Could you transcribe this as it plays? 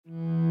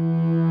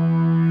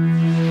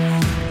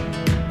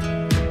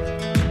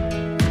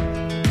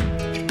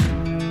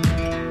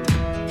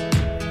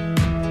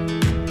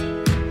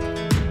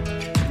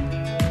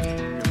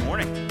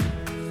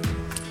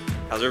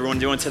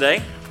doing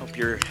today? Hope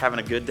you're having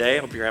a good day.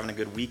 Hope you're having a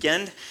good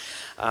weekend.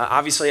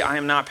 Obviously, I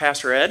am not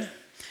Pastor Ed,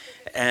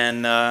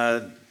 and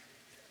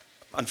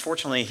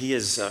unfortunately, he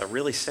is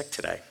really sick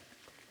today.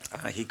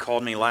 He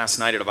called me last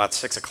night at about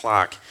 6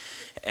 o'clock,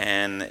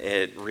 and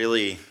it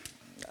really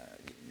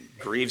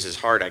grieves his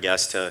heart, I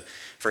guess,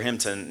 for him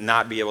to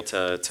not be able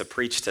to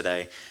preach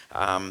today.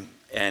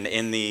 And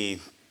in the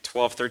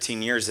 12,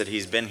 13 years that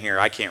he's been here,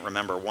 I can't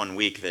remember one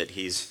week that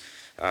he's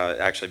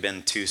actually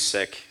been too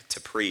sick to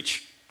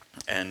preach,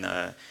 and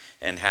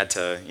had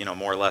to,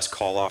 more or less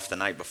call off the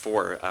night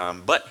before.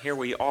 But here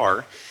we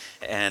are,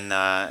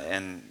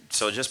 and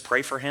so just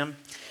pray for him.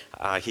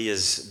 He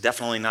is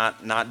definitely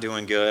not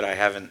doing good. I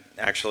haven't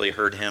actually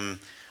heard him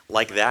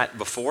like that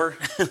before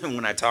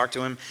when I talk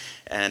to him,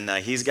 and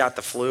he's got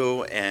the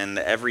flu and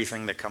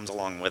everything that comes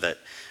along with it.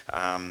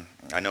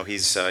 I know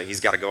he's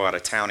got to go out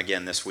of town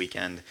again this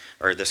weekend,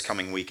 or this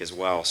coming week as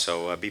well,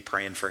 so be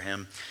praying for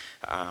him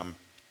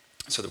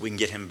so that we can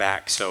get him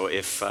back. So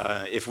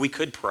if we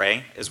could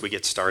pray as we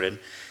get started,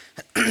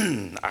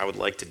 I would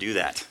like to do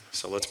that.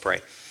 So let's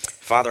pray.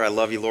 Father, I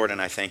love you, Lord,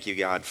 and I thank you,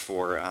 God,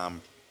 for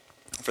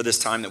this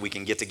time that we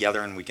can get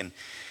together and we can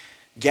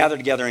gather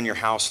together in your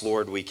house,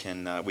 Lord. We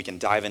can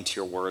dive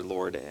into your word,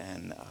 Lord,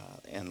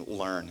 and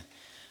learn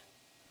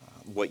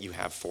what you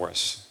have for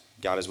us.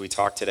 God, as we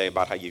talk today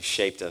about how you've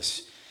shaped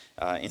us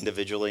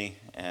individually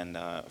and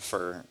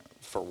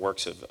for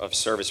works of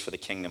service for the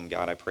kingdom,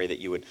 God, I pray that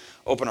you would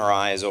open our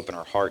eyes, open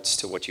our hearts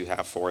to what you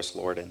have for us,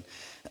 Lord.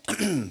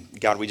 And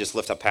God, we just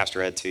lift up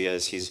Pastor Ed to you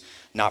as he's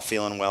not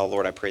feeling well.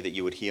 Lord, I pray that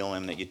you would heal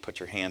him, that you'd put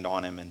your hand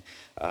on him and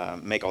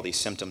make all these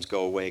symptoms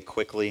go away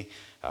quickly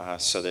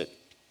so that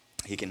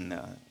he can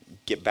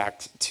get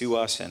back to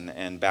us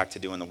and back to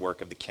doing the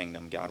work of the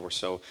kingdom. God, we're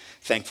so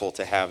thankful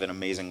to have an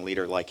amazing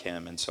leader like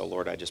him. And so,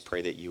 Lord, I just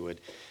pray that you would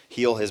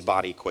heal his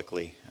body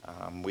quickly.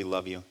 We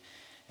love you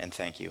and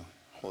thank you.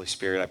 Holy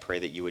Spirit, I pray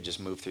that you would just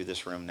move through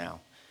this room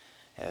now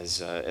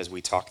as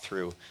we talk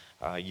through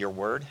your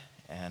word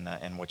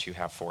and what you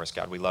have for us.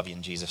 God, we love you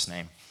in Jesus'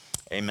 name.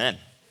 Amen.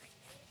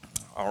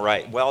 All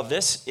right. Well,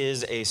 this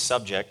is a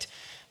subject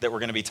that we're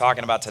going to be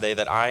talking about today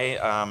that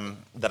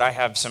I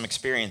have some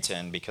experience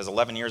in, because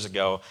 11 years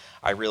ago,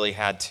 I really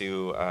had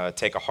to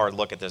take a hard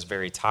look at this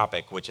very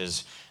topic, which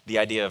is the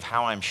idea of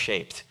how I'm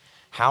shaped.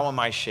 How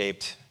am I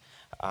shaped?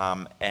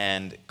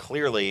 And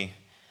clearly,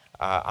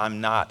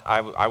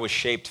 I was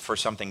shaped for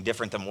something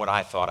different than what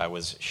I thought I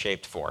was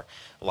shaped for.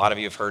 A lot of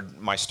you have heard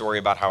my story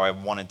about how I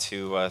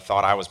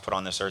thought I was put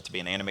on this earth to be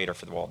an animator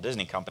for the Walt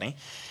Disney Company.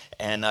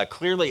 And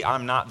clearly,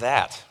 I'm not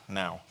that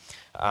now.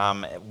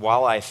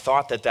 While I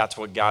thought that that's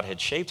what God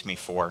had shaped me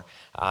for,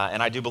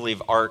 and I do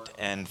believe art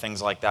and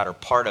things like that are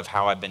part of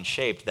how I've been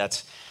shaped,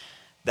 that's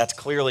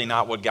clearly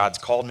not what God's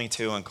called me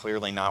to, and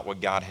clearly not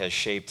what God has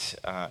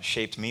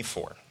shaped me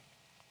for.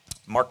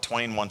 Mark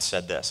Twain once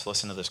said this.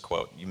 Listen to this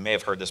quote. You may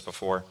have heard this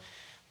before,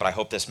 but I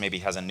hope this maybe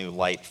has a new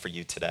light for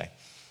you today.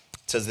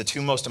 It says, the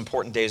two most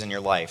important days in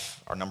your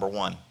life are, number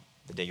one,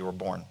 the day you were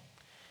born,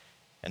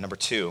 and number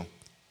two,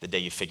 the day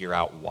you figure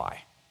out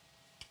why.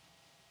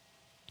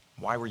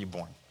 Why were you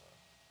born?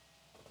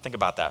 Think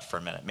about that for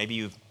a minute. Maybe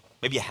you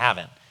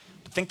haven't,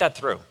 but think that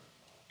through.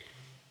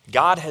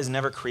 God has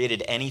never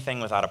created anything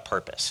without a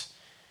purpose.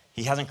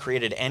 He hasn't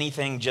created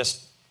anything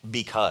just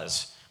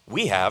because.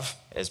 We have,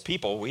 as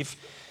people, we've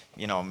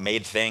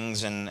made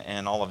things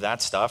and all of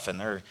that stuff, and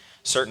there are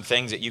certain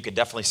things that you could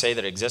definitely say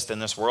that exist in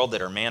this world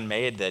that are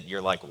man-made that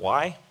you're like,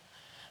 why?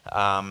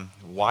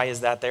 Why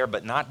is that there?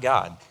 But not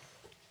God.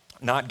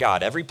 Not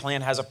God. Every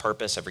plant has a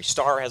purpose. Every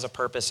star has a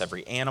purpose.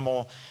 Every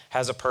animal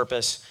has a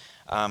purpose.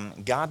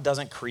 God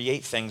doesn't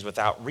create things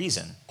without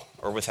reason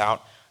or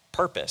without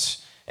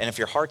purpose. And if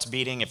your heart's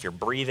beating, if you're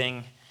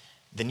breathing,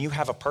 then you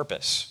have a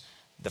purpose.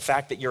 The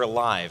fact that you're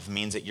alive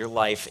means that your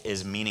life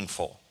is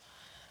meaningful.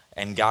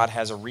 And God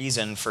has a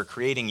reason for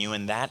creating you,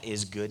 and that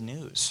is good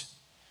news.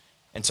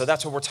 And so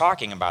that's what we're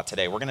talking about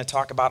today. We're going to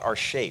talk about our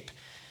shape,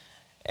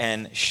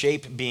 and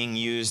shape being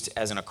used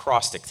as an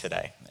acrostic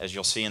today, as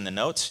you'll see in the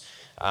notes.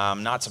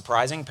 Not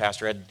surprising,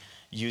 Pastor Ed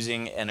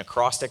using an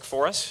acrostic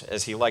for us,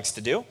 as he likes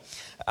to do.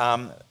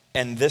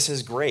 And this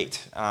is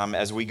great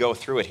as we go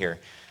through it here.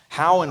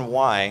 How and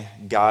why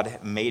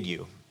God made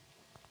you.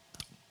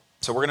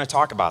 So we're going to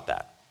talk about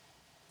that.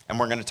 And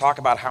we're going to talk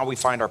about how we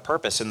find our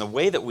purpose. And the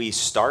way that we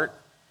start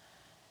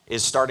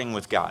is starting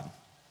with God.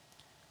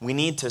 We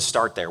need to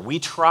start there. We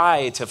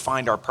try to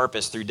find our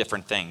purpose through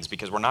different things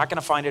because we're not going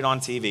to find it on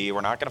TV.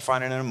 We're not going to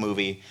find it in a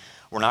movie.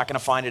 We're not going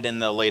to find it in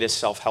the latest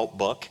self-help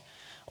book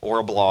or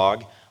a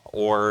blog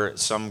or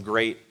some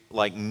great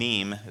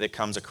meme that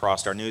comes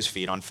across our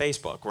newsfeed on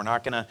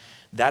Facebook.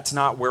 That's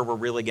not where we're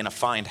really going to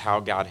find how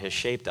God has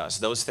shaped us.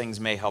 Those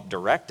things may help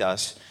direct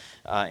us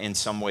in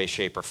some way,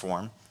 shape, or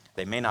form.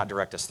 They may not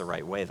direct us the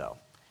right way, though.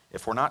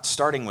 If we're not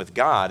starting with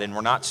God and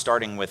we're not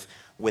starting with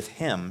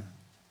Him,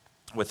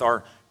 with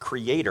our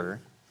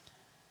Creator,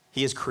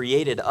 He has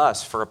created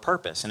us for a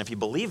purpose. And if you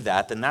believe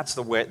that, then that's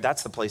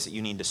the place that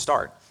you need to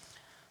start.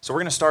 So we're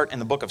going to start in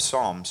the book of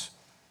Psalms,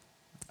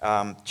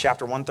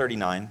 chapter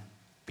 139,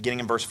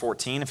 beginning in verse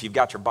 14. If you've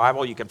got your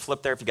Bible, you can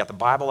flip there. If you've got the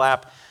Bible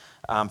app,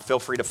 feel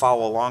free to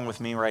follow along with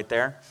me right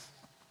there.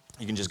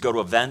 You can just go to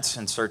events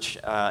and search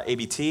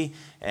ABT,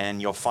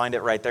 and you'll find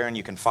it right there, and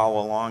you can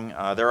follow along.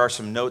 There are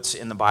some notes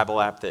in the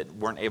Bible app that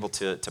weren't able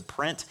to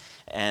print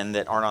and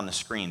that aren't on the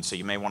screen, so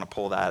you may want to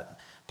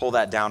pull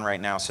that down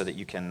right now so that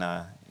you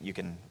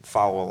can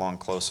follow along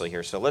closely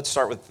here. So let's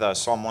start with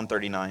Psalm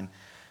 139,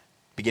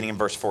 beginning in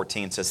verse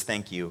 14. It says,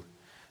 "Thank you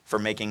for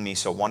making me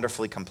so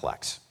wonderfully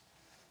complex.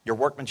 Your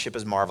workmanship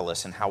is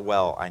marvelous, and how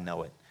well I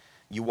know it.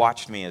 You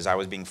watched me as I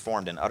was being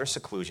formed in utter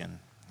seclusion,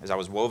 as I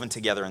was woven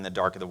together in the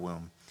dark of the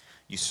womb.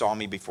 You saw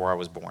me before I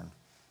was born.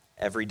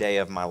 Every day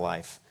of my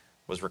life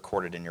was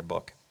recorded in your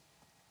book.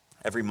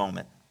 Every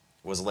moment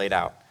was laid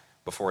out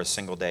before a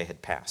single day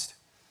had passed."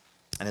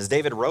 And as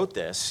David wrote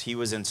this, he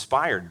was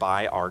inspired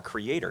by our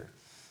Creator.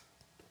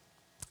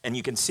 And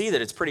you can see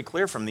that it's pretty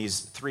clear from these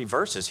 3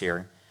 verses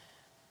here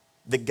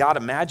that God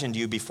imagined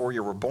you before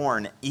you were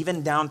born,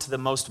 even down to the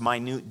most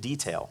minute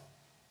detail.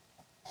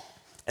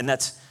 And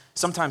that's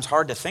sometimes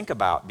hard to think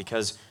about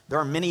because there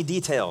are many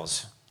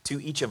details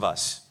to each of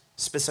us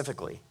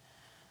specifically.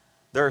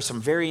 There are some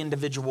very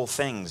individual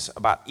things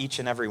about each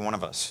and every one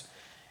of us.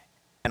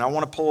 And I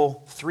want to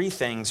pull 3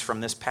 things from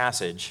this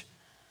passage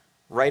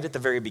right at the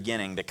very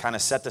beginning that kind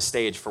of set the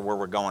stage for where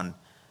we're going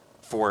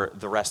for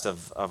the rest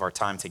of our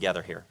time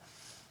together here.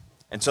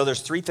 And so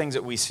there's 3 things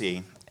that we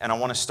see, and I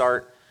want to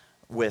start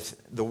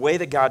with the way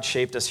that God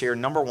shaped us here.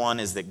 Number 1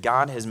 is that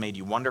God has made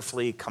you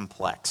wonderfully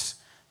complex.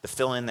 The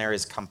fill in there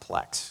is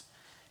complex.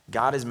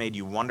 God has made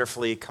you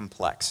wonderfully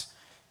complex.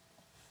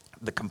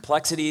 The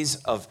complexities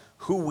of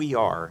who we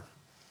are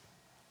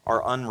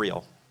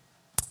unreal.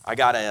 I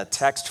got a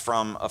text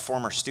from a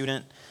former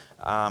student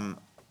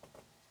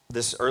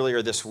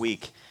earlier this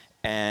week,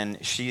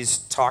 and she's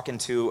talking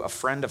to a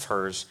friend of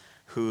hers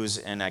who's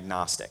an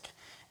agnostic.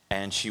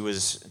 And she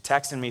was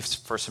texting me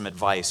for some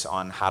advice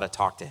on how to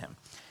talk to him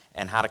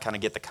and how to kind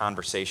of get the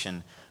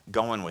conversation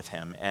going with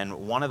him.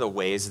 And one of the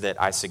ways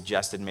that I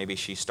suggested maybe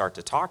she start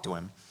to talk to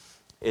him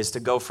is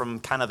to go from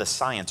kind of the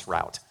science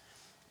route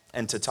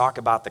and to talk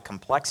about the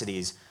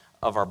complexities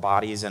of our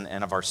bodies and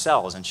of our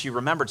cells. And she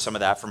remembered some of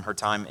that from her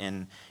time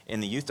in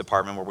the youth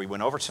department where we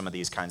went over some of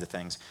these kinds of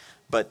things.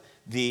 But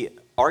the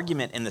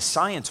argument in the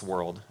science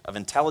world of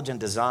intelligent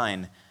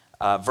design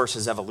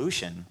versus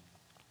evolution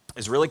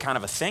is really kind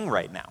of a thing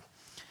right now.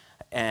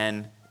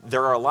 And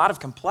there are a lot of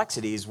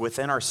complexities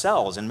within our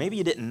cells. And maybe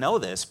you didn't know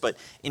this, but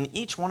in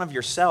each one of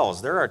your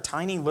cells, there are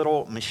tiny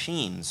little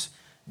machines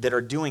that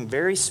are doing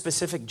very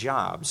specific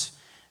jobs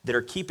that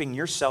are keeping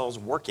your cells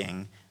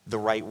working the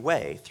right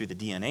way through the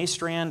DNA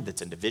strand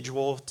that's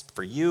individual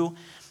for you.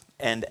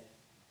 And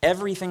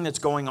everything that's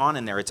going on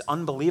in there, it's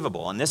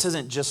unbelievable. And this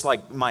isn't just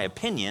like my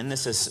opinion.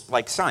 This is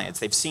like science.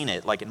 They've seen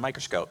it like in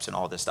microscopes and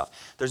all this stuff.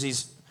 There's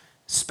these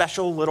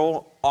special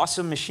little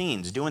awesome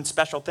machines doing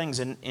special things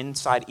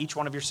inside each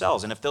one of your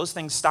cells. And if those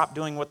things stop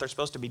doing what they're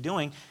supposed to be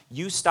doing,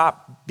 you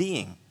stop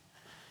being,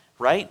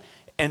 right?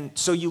 And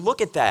so you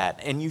look at that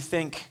and you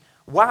think,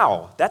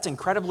 wow, that's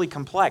incredibly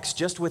complex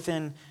just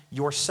within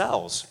your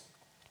cells.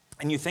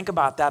 And you think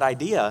about that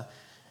idea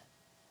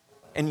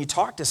and you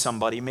talk to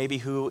somebody maybe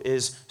who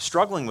is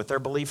struggling with their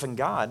belief in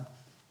God,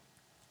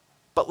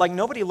 but like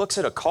nobody looks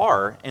at a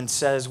car and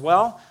says,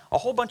 well, a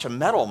whole bunch of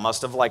metal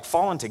must have like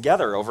fallen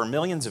together over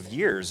millions of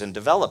years and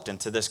developed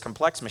into this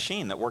complex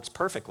machine that works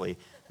perfectly.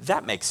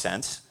 That makes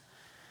sense.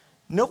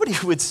 Nobody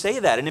would say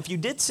that. And if you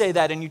did say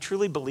that and you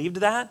truly believed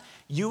that,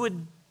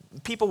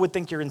 people would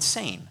think you're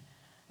insane,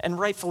 and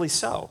rightfully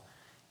so.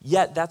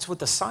 Yet that's what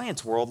the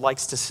science world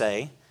likes to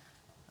say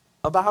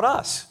about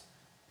us.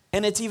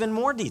 And it's even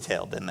more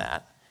detailed than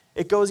that.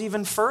 It goes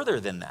even further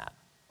than that.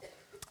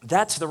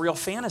 That's the real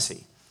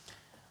fantasy.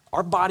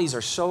 Our bodies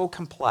are so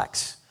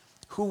complex.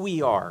 Who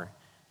we are,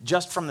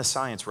 just from the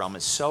science realm,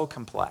 is so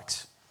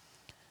complex.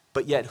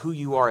 But yet who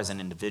you are as an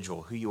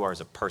individual, who you are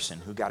as a person,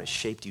 who God has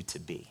shaped you to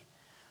be,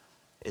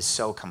 is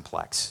so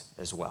complex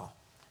as well.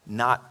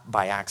 Not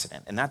by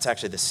accident. And that's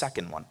actually the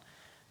second one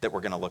that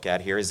we're going to look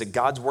at here, is that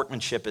God's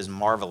workmanship is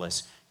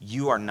marvelous.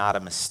 You are not a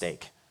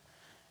mistake.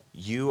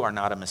 You are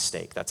not a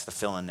mistake. That's the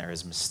fill in there,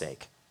 is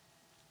mistake.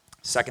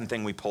 Second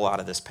thing we pull out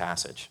of this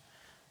passage.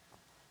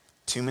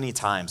 Too many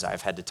times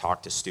I've had to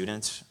talk to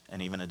students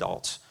and even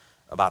adults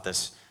about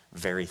this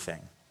very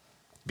thing,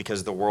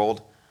 because the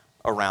world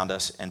around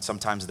us and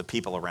sometimes the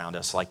people around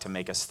us like to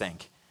make us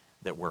think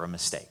that we're a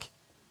mistake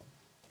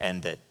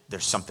and that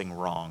there's something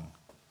wrong.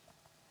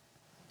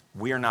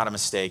 We are not a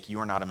mistake. You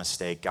are not a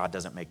mistake. God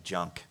doesn't make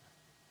junk.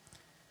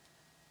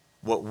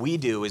 What we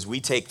do is we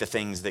take the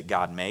things that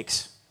God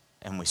makes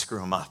and we screw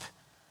them up.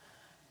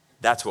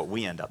 That's what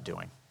we end up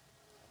doing.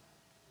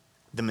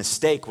 The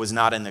mistake was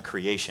not in the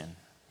creation.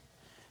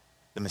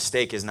 The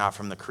mistake is not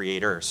from the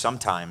Creator.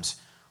 Sometimes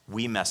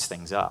we mess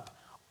things up.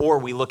 Or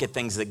we look at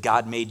things that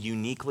God made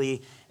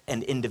uniquely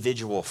and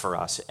individual for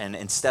us, and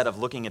instead of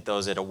looking at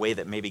those at a way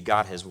that maybe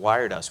God has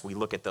wired us, we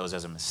look at those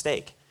as a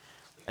mistake.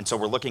 And so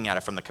we're looking at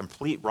it from the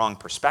complete wrong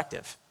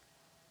perspective.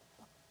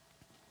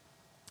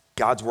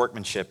 God's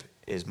workmanship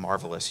is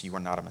marvelous. You are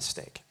not a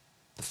mistake.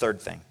 The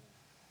third thing,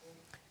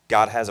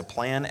 God has a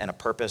plan and a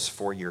purpose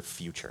for your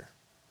future.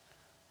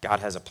 God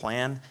has a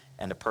plan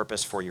and a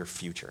purpose for your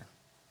future.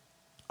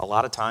 A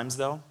lot of times,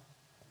 though,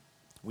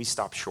 we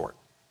stop short.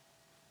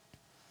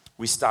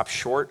 We stop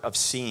short of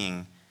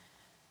seeing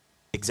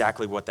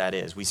exactly what that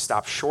is. We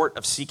stop short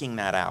of seeking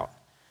that out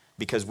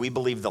because we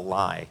believe the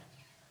lie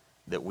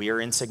that we are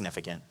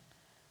insignificant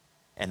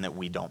and that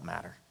we don't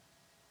matter.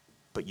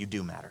 But you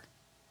do matter.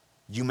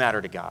 You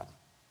matter to God.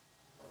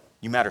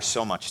 You matter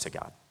so much to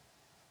God.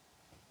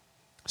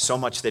 So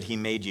much that he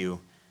made you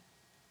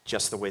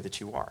just the way that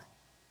you are,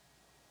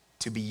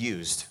 to be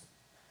used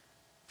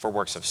for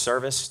works of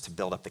service, to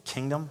build up the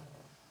kingdom,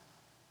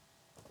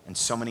 and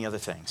so many other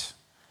things.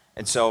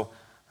 And so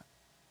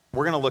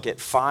we're going to look at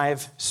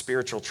 5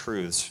 spiritual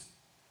truths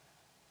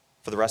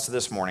for the rest of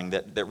this morning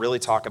that really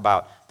talk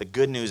about the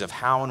good news of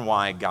how and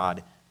why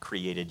God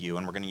created you.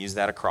 And we're going to use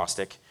that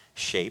acrostic,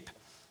 SHAPE.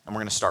 And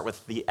we're going to start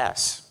with the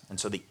S. And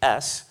so the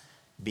S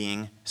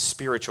being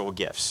spiritual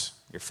gifts.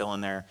 You're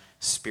filling there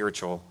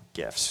spiritual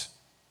gifts.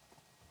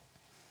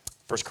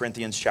 1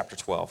 Corinthians chapter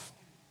 12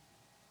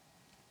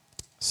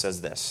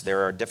 says this: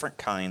 there are different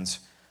kinds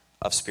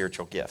of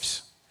spiritual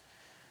gifts,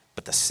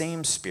 but the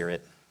same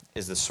Spirit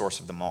is the source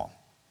of them all.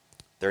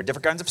 There are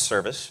different kinds of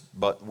service,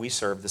 but we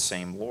serve the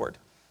same Lord.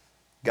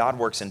 God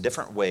works in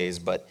different ways,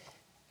 but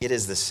it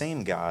is the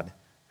same God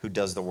who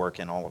does the work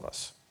in all of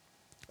us.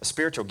 A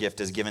spiritual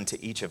gift is given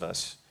to each of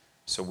us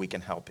so we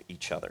can help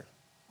each other.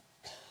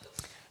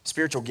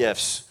 Spiritual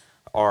gifts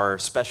are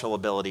special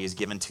abilities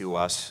given to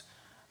us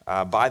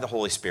by the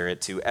Holy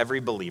Spirit to every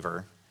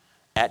believer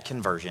at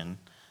conversion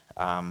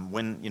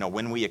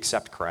when we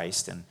accept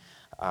Christ. And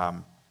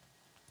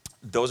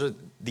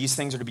these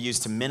things are to be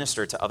used to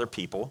minister to other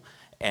people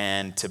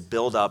and to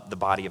build up the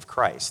body of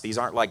Christ. These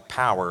aren't like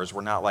powers.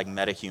 We're not like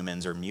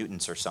metahumans or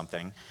mutants or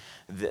something.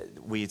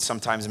 We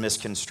sometimes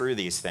misconstrue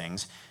these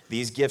things.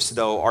 These gifts,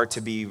 though, are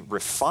to be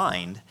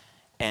refined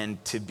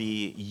and to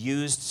be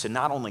used to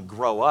not only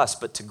grow us,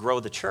 but to grow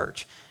the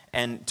church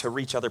and to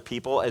reach other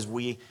people as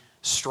we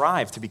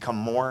strive to become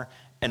more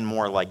and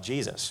more like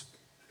Jesus.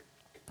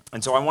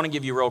 And so I want to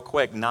give you real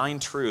quick 9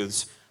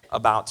 truths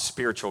about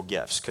spiritual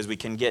gifts, because we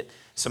can get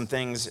some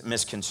things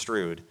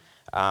misconstrued.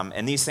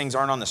 And these things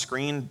aren't on the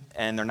screen,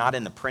 and they're not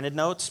in the printed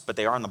notes, but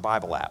they are in the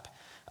Bible app.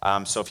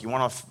 So if you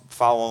want to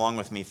follow along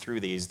with me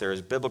through these,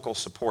 there's biblical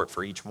support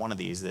for each one of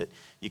these that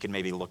you can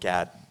maybe look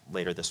at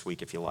later this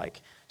week if you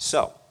like.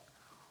 So,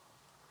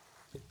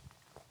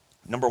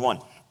 number 1,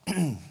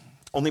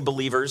 only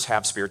believers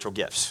have spiritual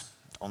gifts.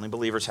 Only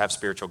believers have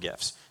spiritual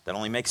gifts. That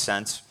only makes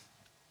sense,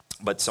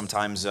 but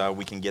sometimes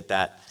we can get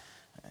that,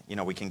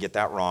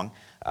 wrong.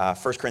 1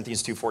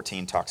 Corinthians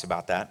 2:14 talks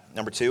about that.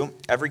 Number 2,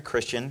 every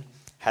Christian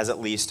has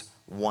at least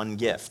one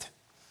gift.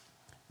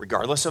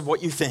 Regardless of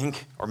what you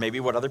think, or maybe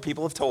what other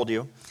people have told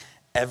you,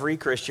 every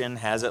Christian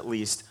has at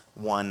least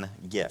one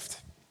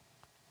gift.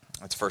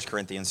 That's 1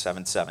 Corinthians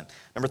 7:7.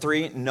 Number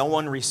 3, no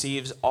one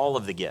receives all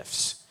of the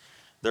gifts.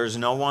 There's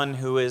no one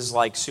who is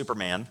like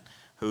Superman,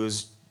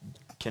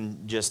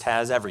 can just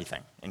has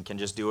everything and can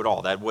just do it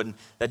all.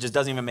 That just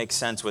doesn't even make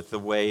sense with the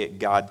way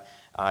God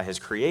has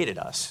created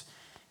us.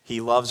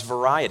 He loves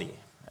variety,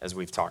 as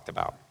we've talked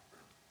about.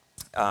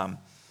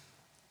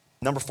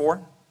 Number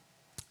 4,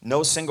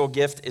 no single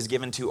gift is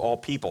given to all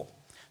people.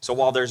 So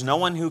while there's no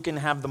one who can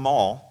have them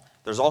all,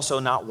 there's also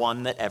not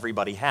one that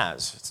everybody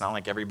has. It's not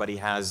like everybody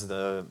has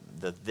the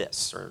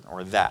this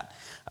or that.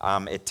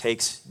 It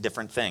takes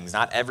different things.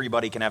 Not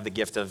everybody can have the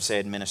gift of, say,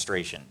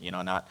 administration.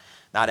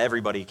 Not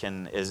everybody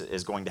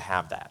is going to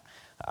have that.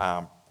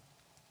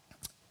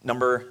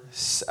 Number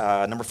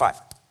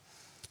 5.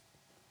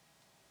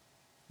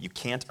 You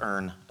can't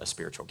earn a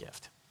spiritual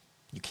gift.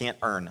 You can't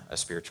earn a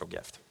spiritual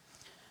gift.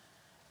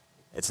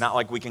 It's not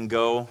like we can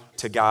go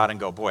to God and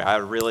go, boy, I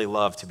would really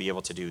love to be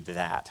able to do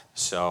that.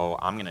 So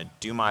I'm going to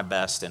do my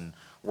best and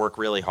work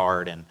really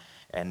hard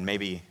and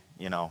maybe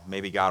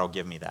God will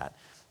give me that.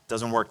 It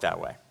doesn't work that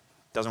way.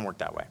 It doesn't work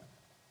that way.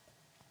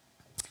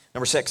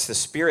 Number 6, the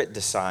Spirit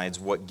decides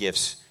what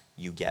gifts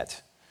you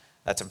get.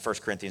 That's in 1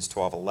 Corinthians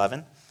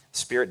 12:11. The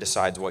Spirit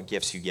decides what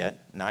gifts you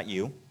get, not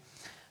you.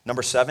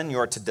 Number 7, you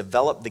are to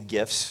develop the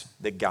gifts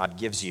that God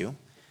gives you.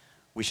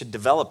 We should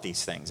develop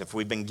these things. If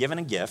we've been given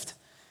a gift,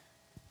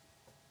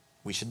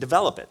 we should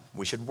develop it.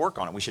 We should work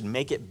on it. We should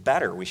make it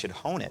better. We should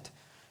hone it,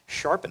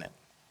 sharpen it.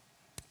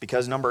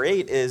 Because number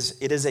 8 is,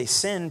 it is a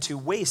sin to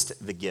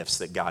waste the gifts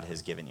that God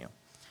has given you.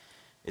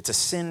 It's a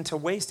sin to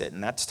waste it,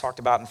 and that's talked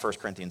about in 1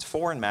 Corinthians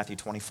 4 and Matthew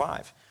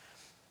 25.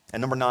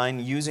 And number 9,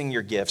 using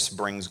your gifts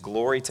brings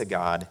glory to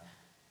God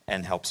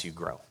and helps you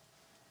grow.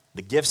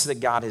 The gifts that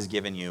God has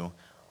given you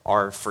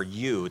are for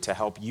you to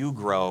help you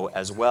grow,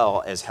 as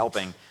well as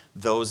helping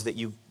those that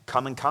you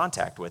come in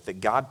contact with, that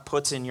God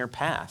puts in your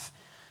path.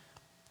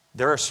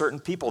 There are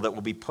certain people that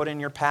will be put in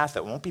your path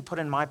that won't be put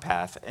in my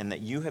path, and that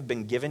you have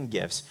been given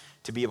gifts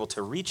to be able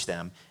to reach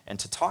them and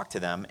to talk to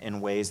them in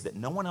ways that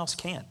no one else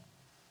can.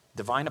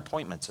 Divine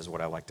appointments is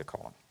what I like to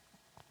call them.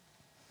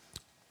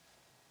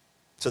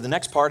 So the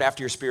next part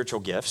after your spiritual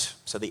gifts,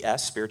 so the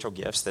S, spiritual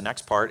gifts, the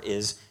next part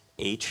is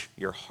H,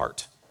 your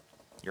heart.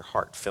 Your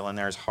heart. Fill in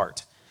there as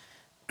heart.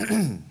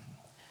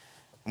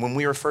 When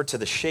we refer to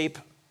the shape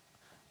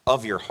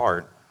of your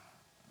heart,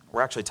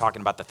 we're actually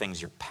talking about the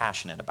things you're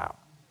passionate about.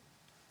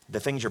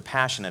 The things you're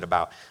passionate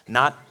about,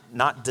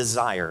 not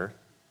desire.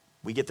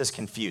 We get this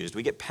confused.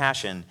 We get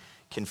passion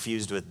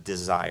confused with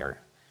desire.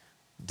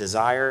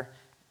 Desire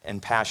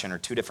and passion are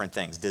two different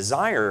things.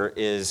 Desire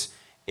is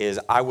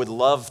I would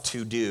love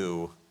to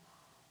do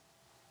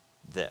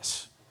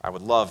this. I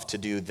would love to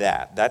do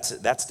that.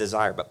 That's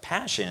desire. But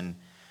passion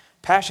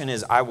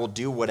is I will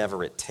do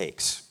whatever it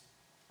takes.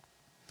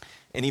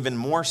 And even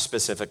more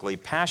specifically,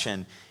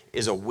 passion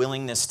is a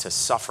willingness to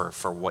suffer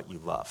for what you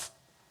love.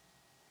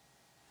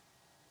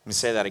 Let me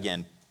say that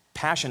again.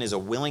 Passion is a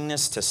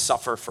willingness to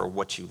suffer for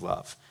what you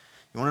love.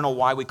 You want to know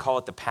why we call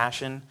it the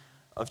passion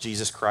of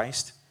Jesus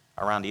Christ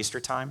around Easter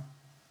time?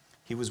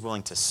 He was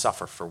willing to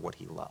suffer for what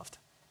he loved.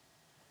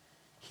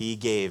 He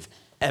gave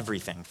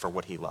everything for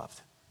what he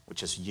loved,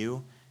 which is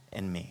you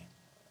and me.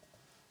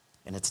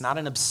 And it's not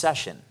an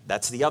obsession.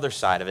 That's the other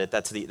side of it.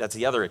 That's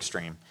the other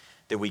extreme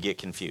that we get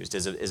confused,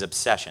 is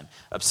obsession.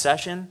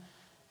 Obsession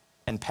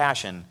and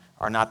passion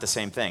are not the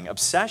same thing.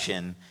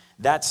 Obsession,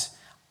 that's,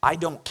 I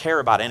don't care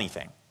about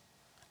anything.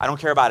 I don't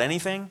care about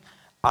anything.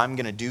 I'm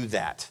going to do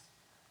that.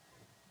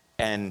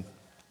 And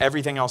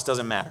everything else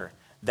doesn't matter.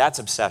 That's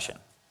obsession.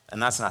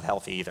 And that's not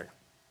healthy either.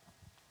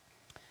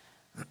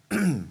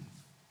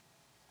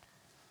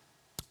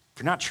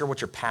 If you're not sure what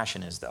your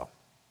passion is, though,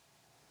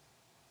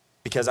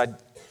 because I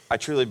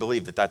truly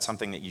believe that that's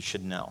something that you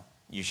should know.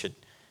 You should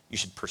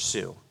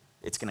pursue.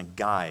 It's going to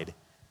guide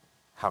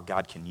how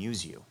God can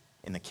use you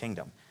in the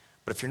kingdom.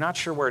 But if you're not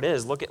sure where it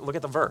is, look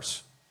at the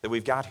verse that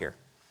we've got here.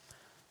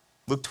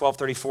 Luke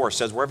 12:34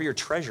 says, wherever your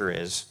treasure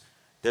is,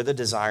 there the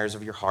desires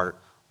of your heart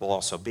will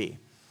also be.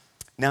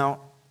 Now,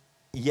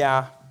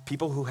 yeah,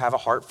 people who have a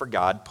heart for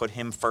God put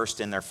him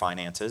first in their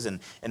finances, and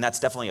that's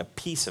definitely a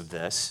piece of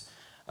this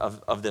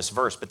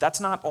verse, but that's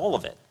not all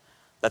of it.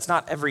 That's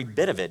not every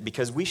bit of it,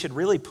 because we should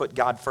really put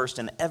God first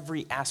in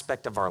every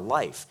aspect of our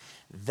life.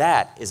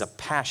 That is a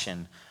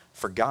passion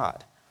for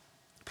God.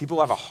 People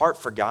who have a heart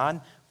for God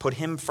put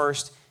him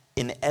first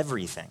in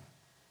everything.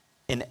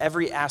 In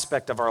every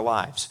aspect of our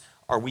lives,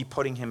 are we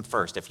putting him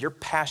first? If you're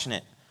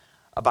passionate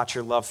about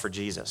your love for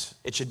Jesus,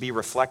 it should be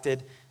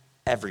reflected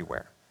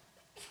everywhere.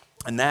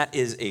 And that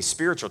is a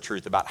spiritual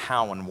truth about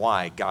how and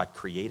why God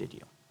created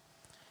you.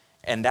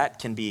 And that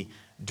can be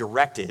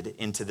directed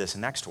into this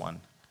next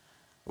one,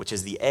 which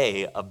is the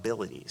A,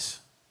 abilities.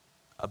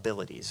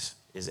 Abilities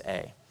is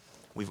A.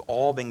 We've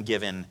all been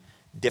given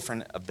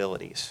different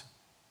abilities.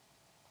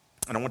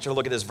 And I want you to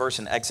look at this verse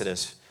in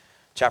Exodus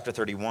chapter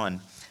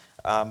 31.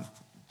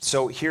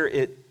 So here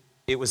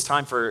it was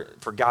time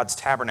for God's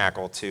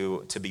tabernacle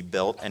to be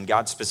built, and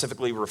God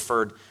specifically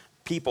referred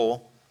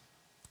people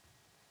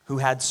who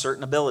had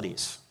certain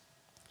abilities.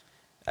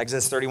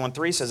 Exodus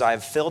 31:3 says, I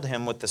have filled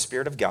him with the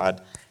Spirit of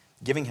God,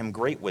 giving him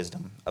great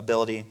wisdom,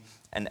 ability,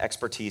 and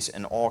expertise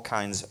in all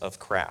kinds of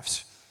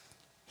crafts.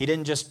 He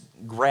didn't just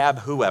grab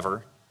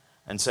whoever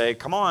and say,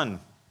 come on,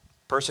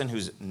 person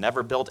who's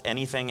never built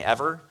anything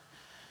ever,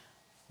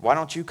 why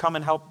don't you come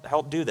and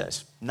help do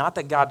this? Not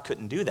that God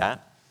couldn't do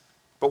that,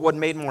 but what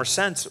made more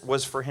sense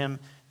was for him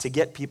to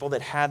get people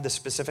that had the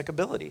specific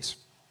abilities.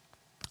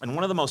 And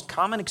one of the most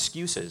common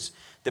excuses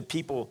that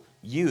people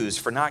use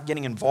for not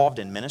getting involved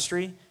in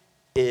ministry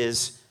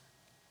is,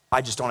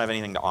 I just don't have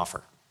anything to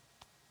offer.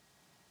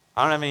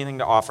 I don't have anything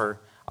to offer.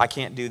 I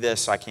can't do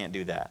this, I can't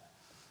do that.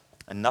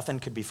 And nothing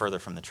could be further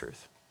from the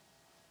truth.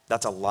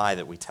 That's a lie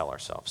that we tell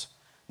ourselves.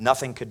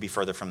 Nothing could be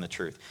further from the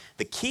truth.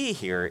 The key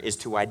here is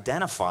to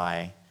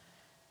identify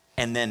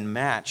and then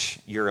match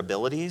your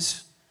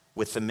abilities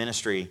with the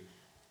ministry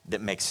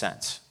that makes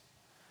sense.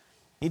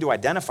 You need to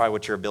identify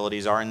what your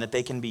abilities are and that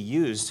they can be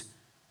used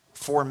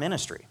for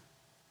ministry.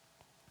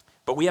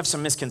 But we have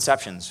some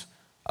misconceptions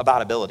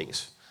about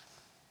abilities.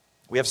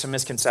 We have some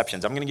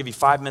misconceptions. I'm going to give you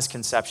 5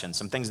 misconceptions,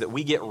 some things that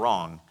we get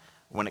wrong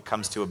when it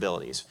comes to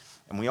abilities.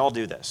 And we all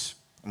do this,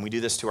 and we do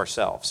this to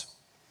ourselves.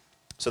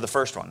 So the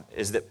first one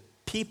is that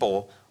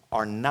people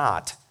are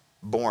not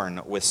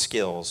born with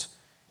skills,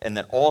 and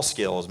that all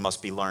skills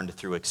must be learned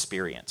through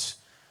experience.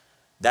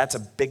 That's a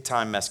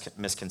big-time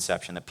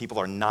misconception, that people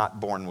are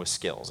not born with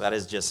skills. That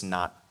is just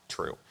not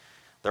true.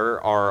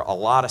 There are a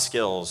lot of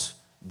skills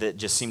that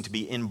just seem to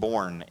be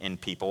inborn in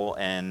people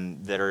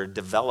and that are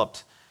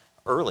developed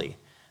early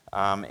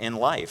in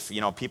life.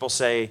 You know, people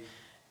say,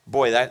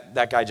 boy,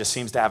 that guy just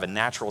seems to have a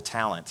natural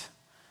talent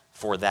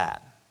for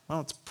that.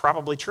 Well, it's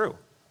probably true.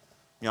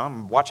 You know,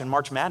 I'm watching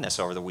March Madness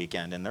over the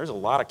weekend, and there's a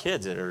lot of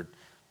kids that are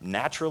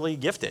naturally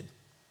gifted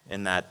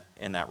in that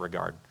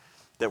regard,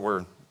 that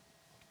were,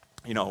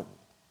 you know,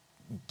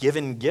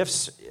 given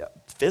gifts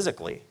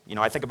physically. You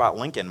know, I think about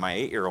Lincoln, my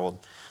 8-year-old.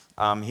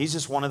 He's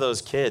just one of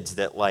those kids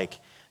that, like,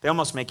 they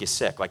almost make you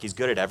sick. Like, he's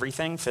good at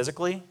everything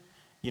physically.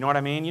 You know what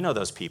I mean? You know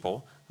those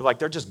people who, like,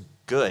 they're just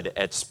good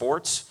at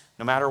sports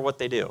no matter what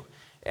they do.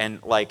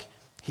 And, like,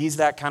 He's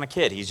that kind of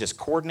kid. He's just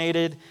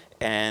coordinated,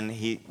 and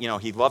he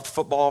loved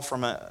football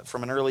from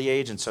an early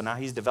age, and so now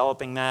he's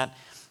developing that.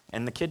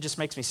 And the kid just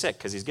makes me sick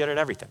because he's good at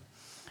everything.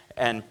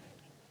 And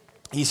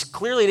he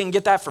clearly didn't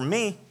get that from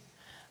me.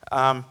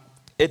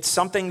 It's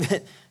something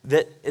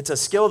that it's a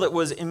skill that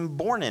was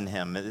inborn in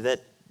him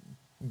that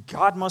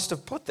God must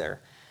have put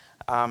there.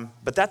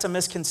 But that's a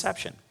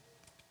misconception.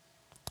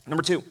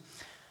 Number 2,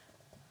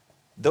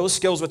 those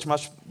skills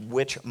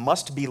which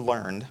must be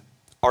learned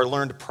are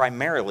learned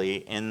primarily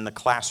in the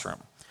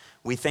classroom.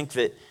 We think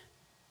that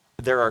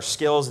there are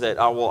skills that,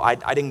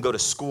 I didn't go to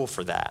school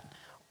for that,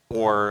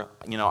 or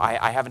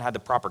I haven't had the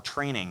proper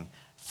training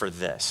for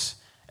this.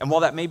 And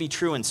while that may be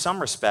true in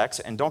some respects,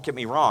 and don't get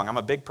me wrong, I'm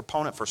a big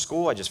proponent for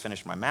school. I just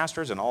finished my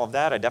master's and all of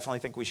that. I definitely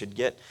think we should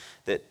get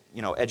that,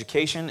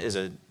 education is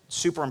a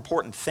super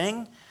important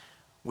thing.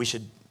 We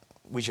should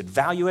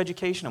value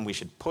education, and we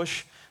should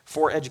push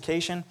for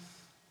education.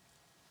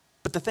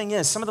 But the thing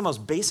is, some of the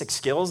most basic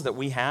skills that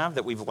we have,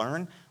 that we've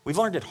learned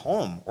at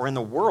home or in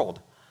the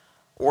world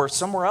or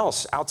somewhere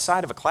else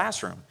outside of a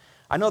classroom.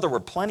 I know there were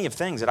plenty of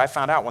things that I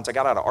found out once I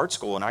got out of art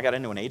school and I got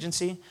into an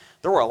agency.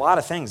 There were a lot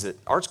of things that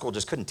art school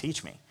just couldn't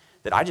teach me,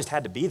 that I just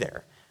had to be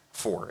there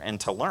for and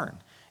to learn.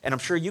 And I'm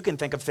sure you can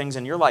think of things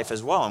in your life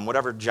as well, in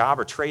whatever job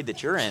or trade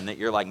that you're in, that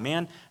you're like,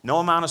 man, no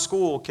amount of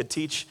school could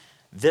teach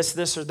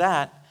this, or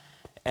that.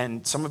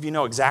 And some of you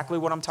know exactly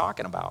what I'm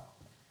talking about.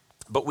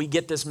 But we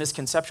get this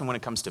misconception when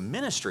it comes to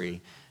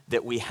ministry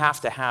that we have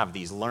to have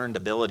these learned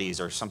abilities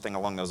or something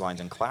along those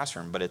lines in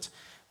classroom, but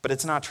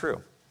it's not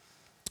true.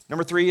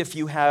 Number 3, if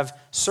you have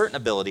certain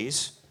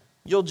abilities,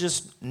 you'll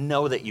just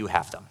know that you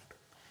have them.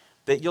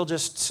 That you'll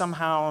just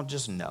somehow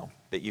just know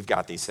that you've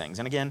got these things.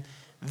 And again,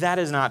 that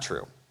is not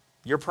true.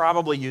 You're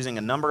probably using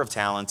a number of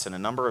talents and a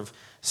number of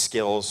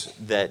skills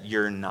that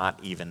you're not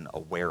even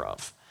aware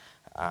of.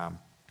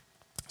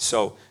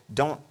 So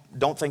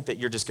don't think that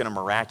you're just going to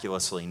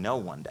miraculously know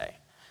one day.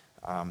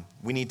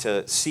 We need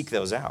to seek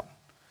those out.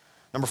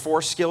 Number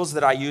 4, skills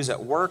that I use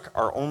at work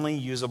are only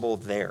usable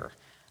there.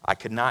 I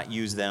could not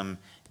use them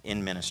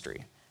in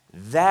ministry.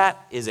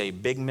 That is a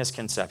big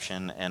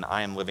misconception, and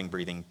I am living,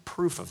 breathing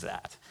proof of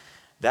that.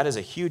 That is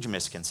a huge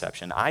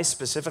misconception. I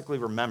specifically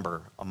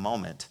remember a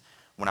moment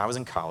when I was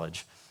in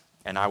college,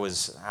 and I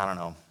was,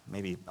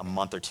 maybe a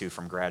month or 2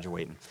 from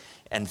graduating,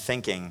 and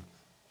thinking,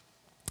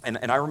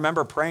 and I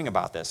remember praying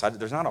about this.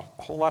 There's not a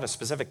whole lot of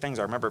specific things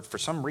I remember. For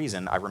some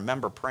reason, I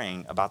remember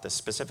praying about this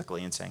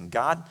specifically and saying,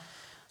 God,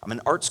 I'm in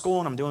art school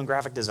and I'm doing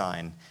graphic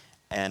design,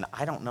 and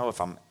I don't know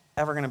if I'm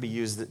ever going to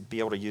be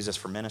able to use this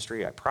for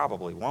ministry. I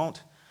probably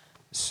won't.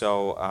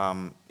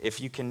 So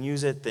if you can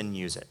use it, then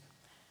use it.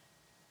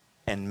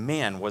 And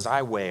man, was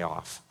I way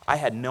off. I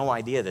had no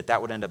idea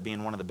that would end up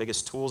being one of the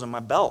biggest tools in my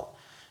belt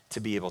to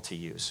be able to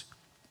use.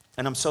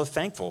 And I'm so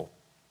thankful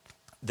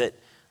that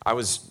I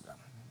was,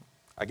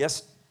 I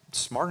guess,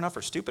 smart enough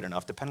or stupid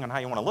enough, depending on how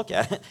you want to look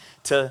at it,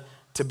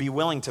 to be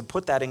willing to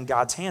put that in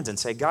God's hands and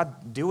say,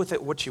 God, do with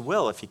it what you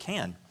will if you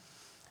can.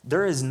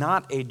 There is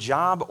not a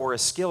job or a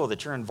skill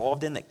that you're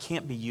involved in that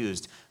can't be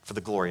used for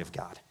the glory of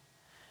God,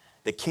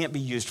 that can't be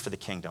used for the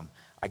kingdom.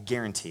 I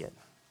guarantee it.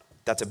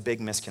 That's a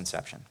big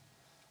misconception.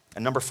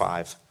 And number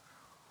 5,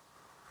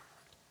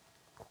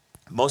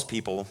 most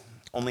people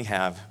only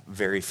have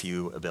very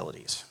few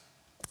abilities.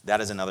 That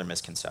is another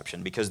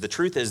misconception, because the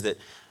truth is that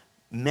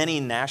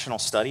many national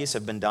studies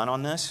have been done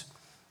on this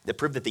that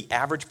prove that the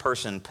average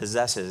person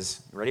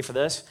possesses, ready for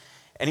this,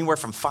 anywhere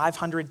from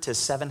 500 to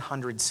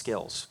 700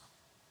 skills.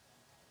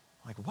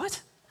 Like,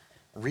 what?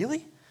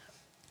 Really?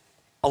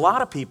 A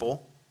lot of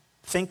people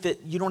think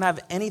that you don't have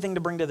anything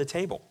to bring to the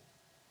table.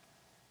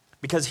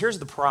 Because here's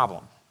the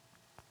problem.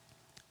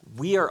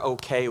 We are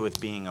okay with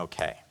being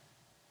okay.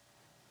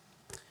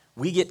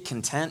 We get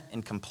content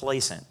and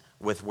complacent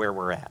with where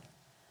we're at.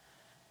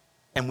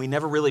 And we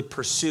never really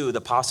pursue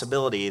the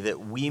possibility that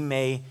we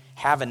may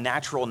have a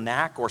natural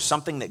knack or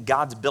something that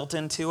God's built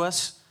into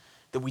us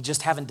that we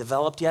just haven't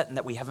developed yet and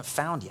that we haven't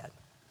found yet.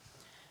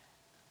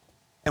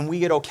 And we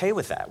get okay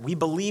with that. We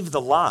believe the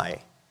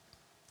lie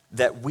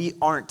that we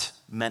aren't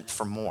meant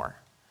for more.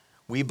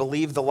 We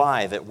believe the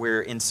lie that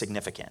we're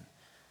insignificant.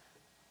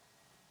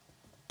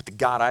 But the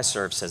God I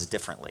serve says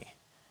differently.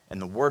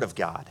 And the Word of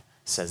God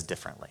says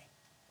differently.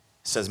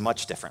 Says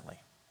much differently.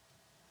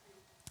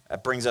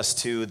 That brings us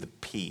to the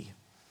P.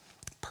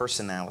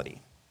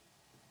 Personality.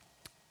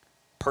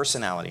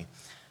 Personality.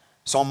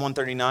 Psalm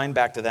 139,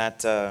 back to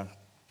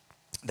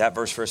that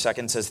verse for a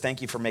second, says,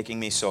 thank you for making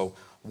me so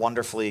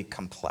wonderfully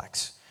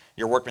complex.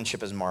 Your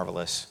workmanship is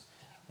marvelous,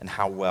 and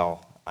how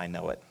well I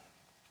know it.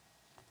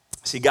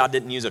 See, God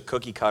didn't use a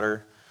cookie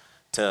cutter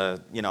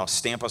to,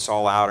 stamp us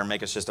all out or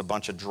make us just a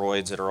bunch of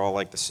droids that are all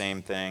like the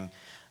same thing,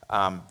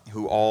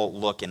 who all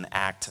look and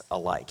act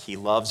alike. He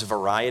loves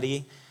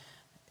variety,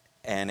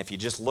 and if you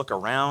just look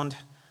around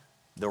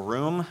the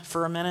room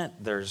for a minute,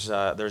 there's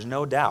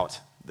no doubt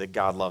that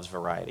God loves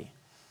variety.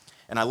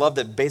 And I love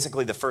that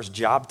basically the first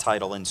job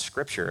title in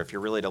Scripture, if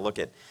you're really to look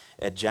at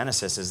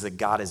Genesis, is that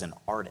God is an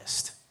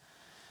artist.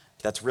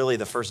 That's really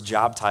the first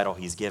job title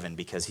he's given,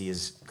 because he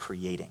is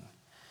creating.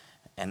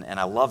 And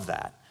I love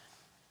that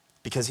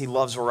because he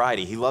loves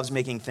variety. He loves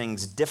making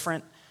things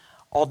different,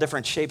 all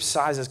different shapes,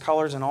 sizes,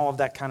 colors, and all of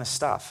that kind of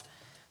stuff.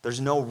 There's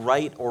no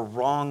right or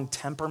wrong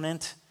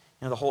temperament.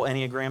 The whole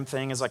Enneagram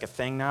thing is like a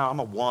thing now. I'm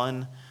a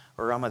 1,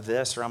 or I'm a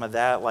this, or I'm a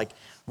that. Like,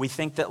 we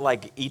think that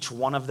like each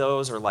one of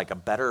those are like a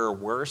better or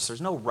worse.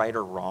 There's no right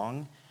or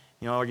wrong.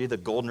 Are you the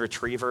golden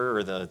retriever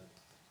or the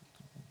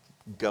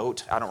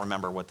goat? I don't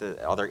remember what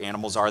the other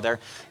animals are there.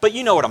 But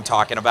you know what I'm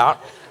talking about,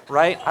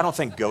 right? I don't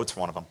think goat's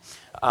one of them.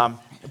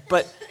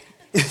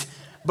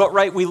 But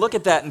right, we look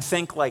at that and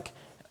think like,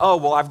 oh,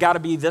 well, I've got to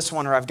be this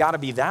one or I've got to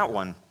be that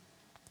one,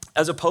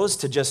 as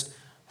opposed to just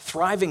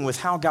thriving with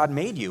how God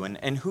made you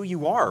and who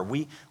you are.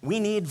 We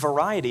need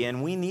variety,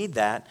 and we need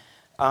that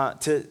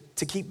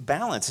to keep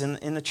balance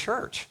in the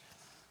church.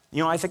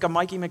 I think of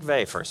Mikey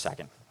McVeigh for a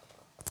second.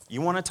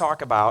 You want to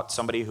talk about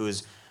somebody who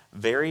is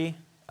very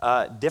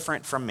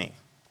different from me.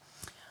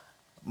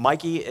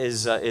 Mikey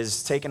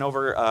is taking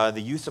over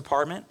the youth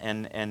department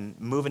and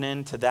moving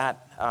into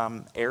that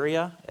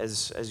area,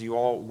 as you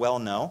all well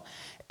know.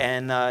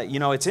 And,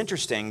 it's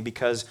interesting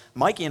because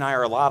Mikey and I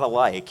are a lot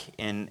alike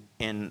in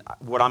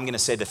what I'm going to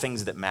say the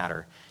things that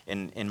matter,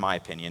 in my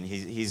opinion.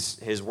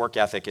 His work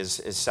ethic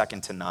is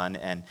second to none,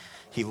 and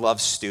he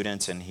loves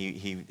students, and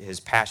his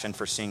passion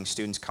for seeing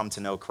students come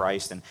to know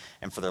Christ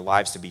and for their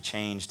lives to be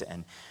changed,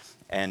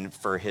 and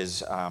for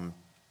his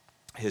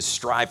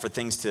strive for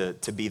things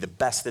to be the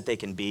best that they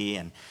can be,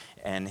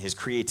 and his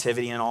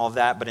creativity and all of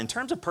that. But in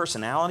terms of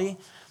personality,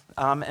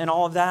 and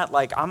all of that,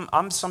 like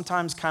I'm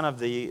sometimes kind of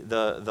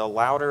the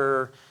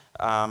louder,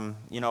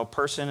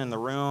 person in the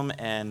room,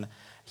 and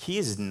he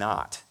is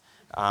not.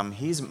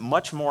 He's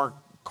much more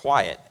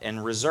quiet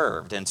and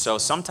reserved, and so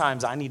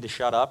sometimes I need to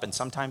shut up, and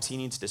sometimes he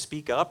needs to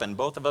speak up, and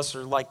both of us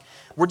are like,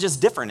 we're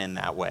just different in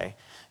that way.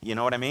 You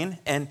know what I mean?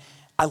 And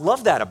I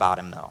love that about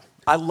him, though.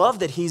 I love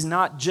that he's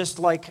not just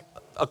like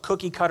a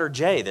cookie cutter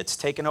Jay that's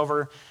taken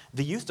over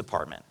the youth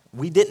department.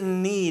 We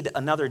didn't need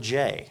another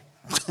Jay,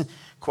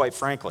 quite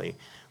frankly.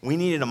 We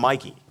needed a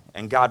Mikey,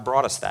 and God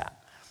brought us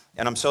that.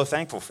 And I'm so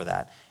thankful for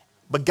that.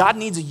 But God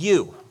needs a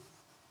you.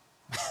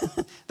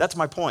 That's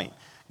my point.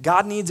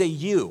 God needs a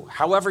you.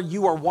 However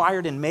you are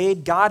wired and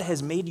made, God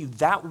has made you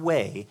that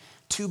way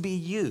to be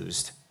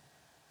used.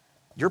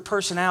 Your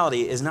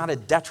personality is not a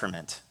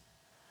detriment.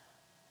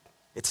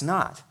 It's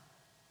not.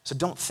 So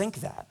don't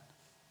think that.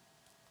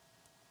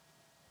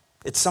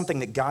 It's something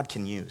that God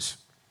can use.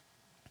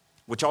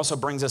 Which also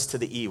brings us to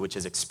the E, which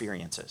is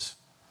experiences.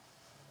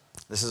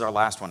 This is our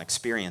last one,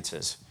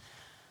 experiences.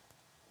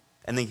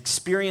 And the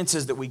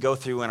experiences that we go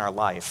through in our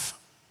life,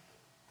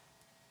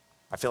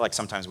 I feel like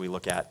sometimes we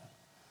look at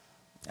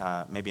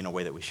maybe in a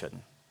way that we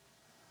shouldn't.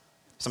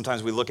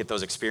 Sometimes we look at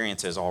those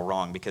experiences all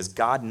wrong because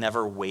God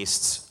never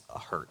wastes a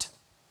hurt.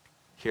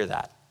 Hear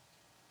that.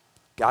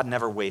 God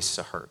never wastes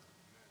a hurt.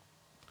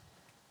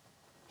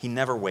 He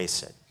never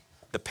wastes it.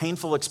 The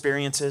painful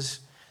experiences,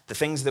 the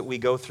things that we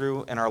go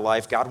through in our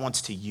life, God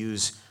wants to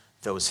use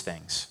those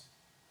things.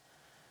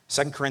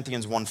 2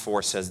 Corinthians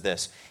 1:4 says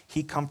this,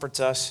 He comforts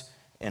us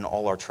in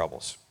all our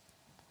troubles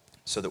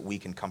so that we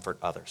can comfort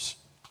others.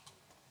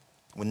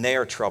 When they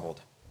are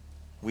troubled,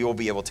 we will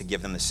be able to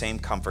give them the same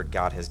comfort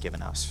God has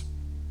given us.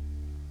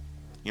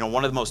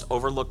 One of the most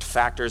overlooked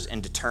factors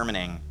in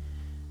determining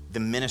the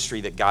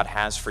ministry that God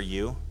has for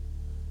you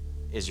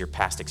is your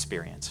past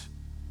experience.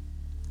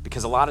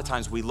 Because a lot of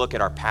times we look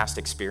at our past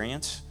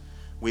experience,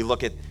 we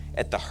look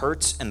at the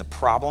hurts and the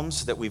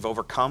problems that we've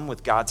overcome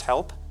with God's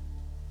help.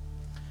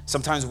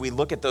 Sometimes we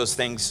look at those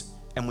things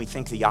and we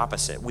think the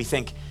opposite. We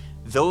think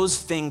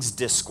those things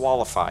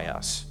disqualify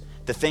us.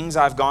 The things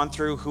I've gone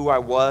through, who I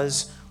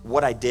was,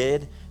 what I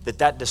did,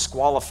 that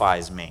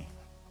disqualifies me.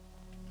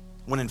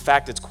 When in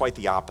fact it's quite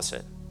the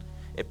opposite.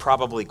 It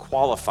probably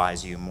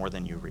qualifies you more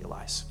than you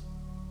realize.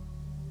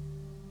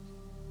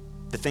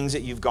 The things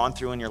that you've gone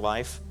through in your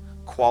life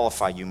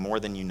qualify you more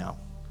than you know.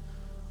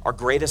 Our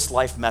greatest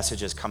life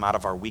messages come out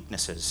of our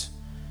weaknesses,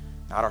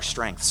 not our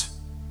strengths.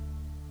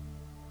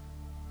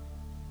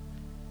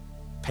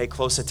 Pay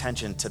close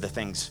attention to the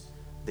things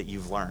that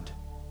you've learned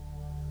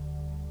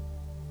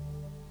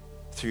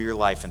through your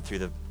life and through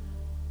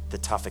the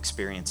tough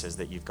experiences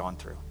that you've gone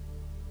through.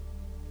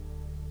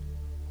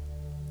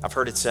 I've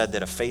heard it said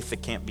that a faith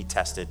that can't be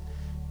tested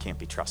can't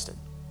be trusted.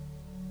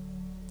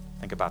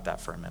 Think about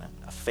that for a minute.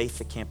 A faith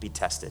that can't be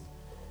tested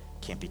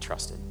can't be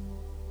trusted.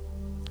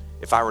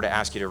 If I were to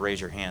ask you to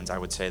raise your hands, I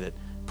would say that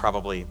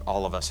probably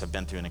all of us have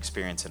been through an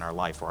experience in our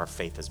life where our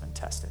faith has been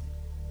tested.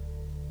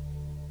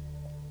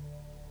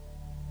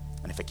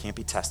 And if it can't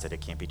be tested, it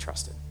can't be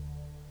trusted.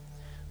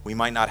 We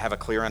might not have a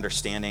clear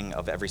understanding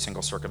of every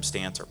single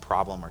circumstance or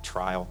problem or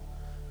trial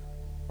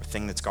or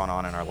thing that's gone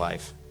on in our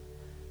life,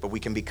 but we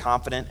can be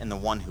confident in the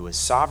one who is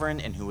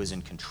sovereign and who is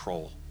in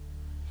control.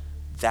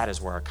 That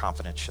is where our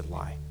confidence should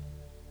lie.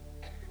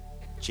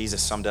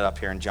 Jesus summed it up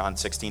here in John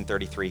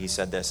 16:33. He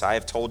said this, I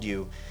have told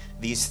you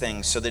these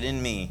things so that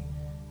in me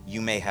you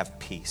may have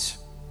peace.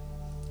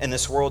 In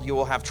this world you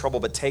will have trouble,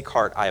 but take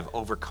heart, I have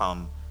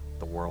overcome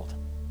the world.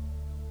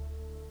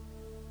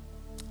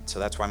 So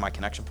that's why my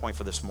connection point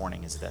for this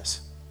morning is this.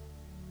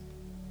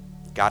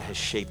 God has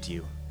shaped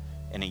you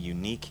in a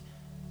unique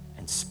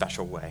and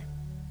special way.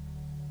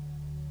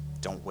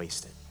 Don't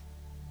waste it.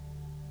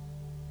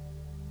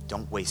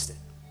 Don't waste it.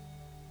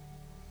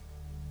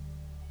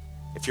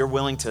 If you're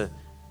willing to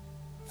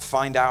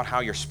find out how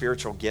your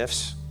spiritual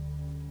gifts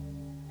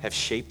have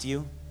shaped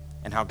you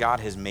and how God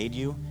has made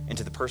you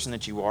into the person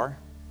that you are,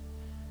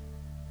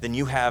 then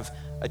you have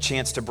a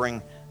chance to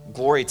bring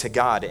glory to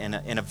God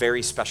in a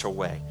very special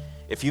way.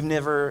 If you've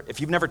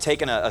never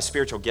taken a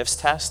spiritual gifts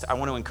test, I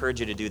want to encourage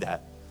you to do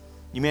that.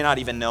 You may not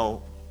even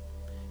know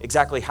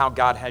exactly how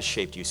God has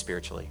shaped you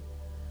spiritually.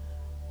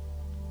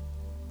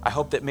 I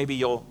hope that maybe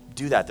you'll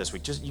do that this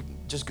week.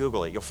 Just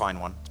Google it. You'll find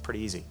one. It's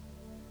pretty easy.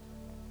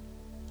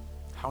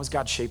 How has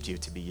God shaped you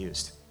to be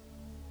used?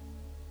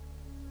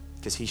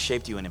 Because he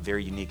shaped you in a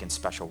very unique and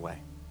special way.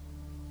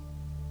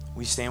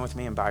 Will you stand with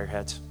me and bow your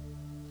heads?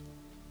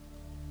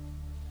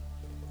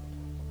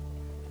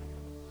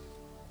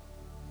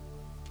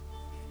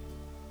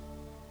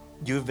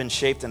 You have been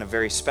shaped in a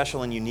very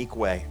special and unique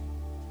way.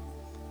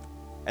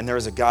 And there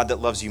is a God that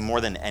loves you more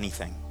than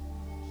anything.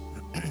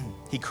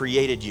 He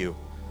created you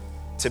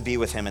to be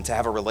with him and to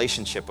have a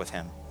relationship with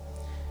him.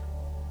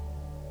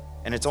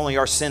 And it's only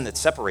our sin that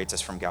separates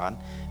us from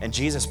God. And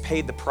Jesus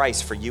paid the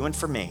price for you and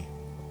for me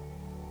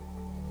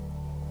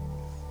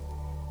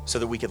so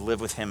that we could live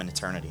with him in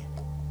eternity.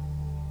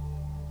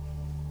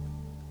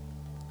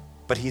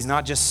 But he's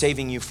not just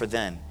saving you for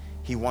then.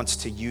 He wants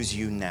to use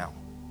you now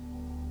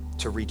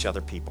to reach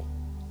other people.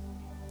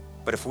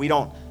 But if we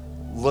don't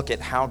look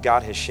at how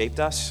God has shaped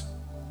us,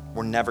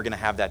 we're never going to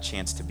have that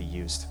chance to be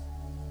used.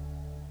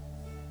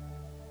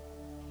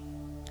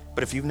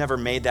 But if you've never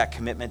made that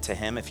commitment to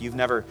him, if you've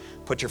never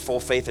put your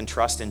full faith and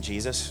trust in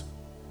Jesus,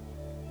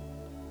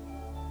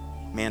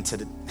 man,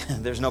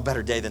 there's no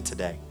better day than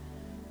today.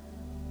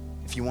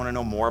 If you want to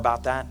know more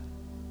about that,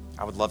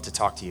 I would love to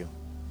talk to you.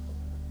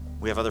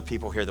 We have other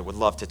people here that would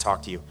love to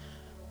talk to you.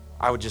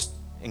 I would just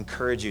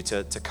encourage you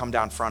to come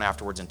down front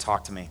afterwards and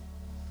talk to me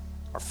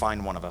or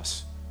find one of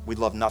us. We'd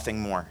love nothing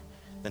more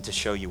than to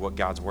show you what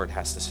God's word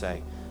has to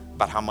say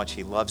about how much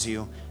he loves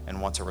you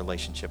and wants a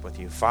relationship with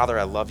you. Father,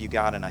 I love you,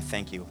 God, and I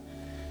thank you,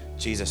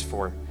 Jesus,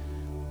 for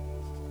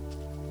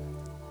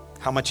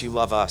how much you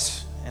love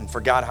us and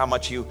for, God, how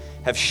much you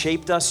have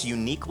shaped us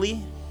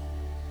uniquely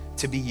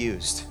to be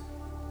used.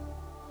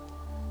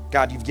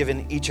 God, you've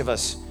given each of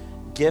us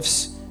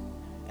gifts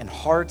and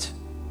heart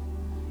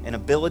and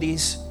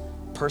abilities,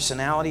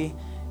 personality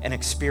and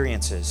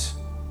experiences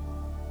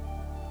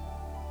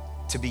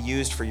to be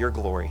used for your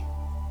glory.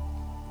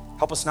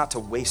 Help us not to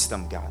waste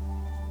them, God.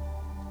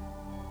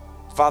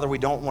 Father, we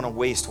don't want to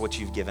waste what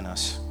you've given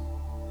us.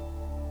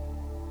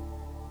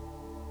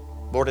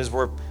 Lord, as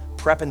we're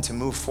prepping to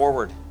move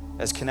forward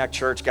as Connect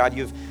Church, God,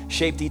 you've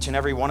shaped each and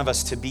every one of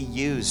us to be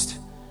used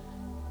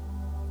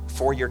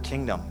for your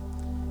kingdom.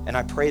 And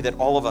I pray that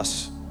all of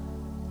us,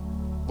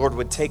 Lord,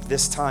 would take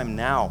this time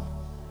now,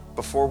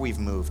 before we've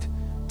moved,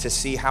 to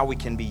see how we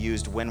can be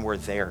used when we're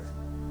there.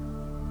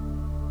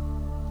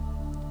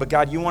 But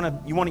God, you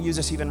want to use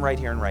us even right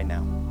here and right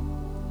now.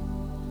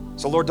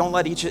 So Lord, don't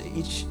let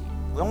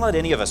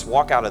any of us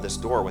walk out of this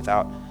door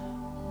without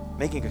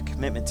making a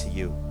commitment to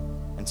you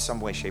in some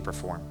way, shape, or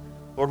form.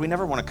 Lord, we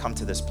never want to come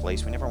to this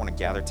place. We never want to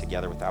gather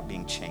together without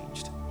being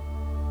changed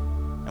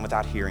and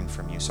without hearing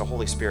from you. So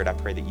Holy Spirit, I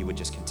pray that you would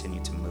just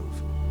continue to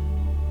move.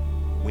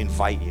 We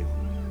invite you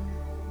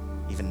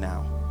even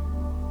now.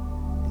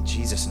 In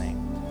Jesus' name,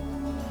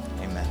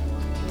 amen.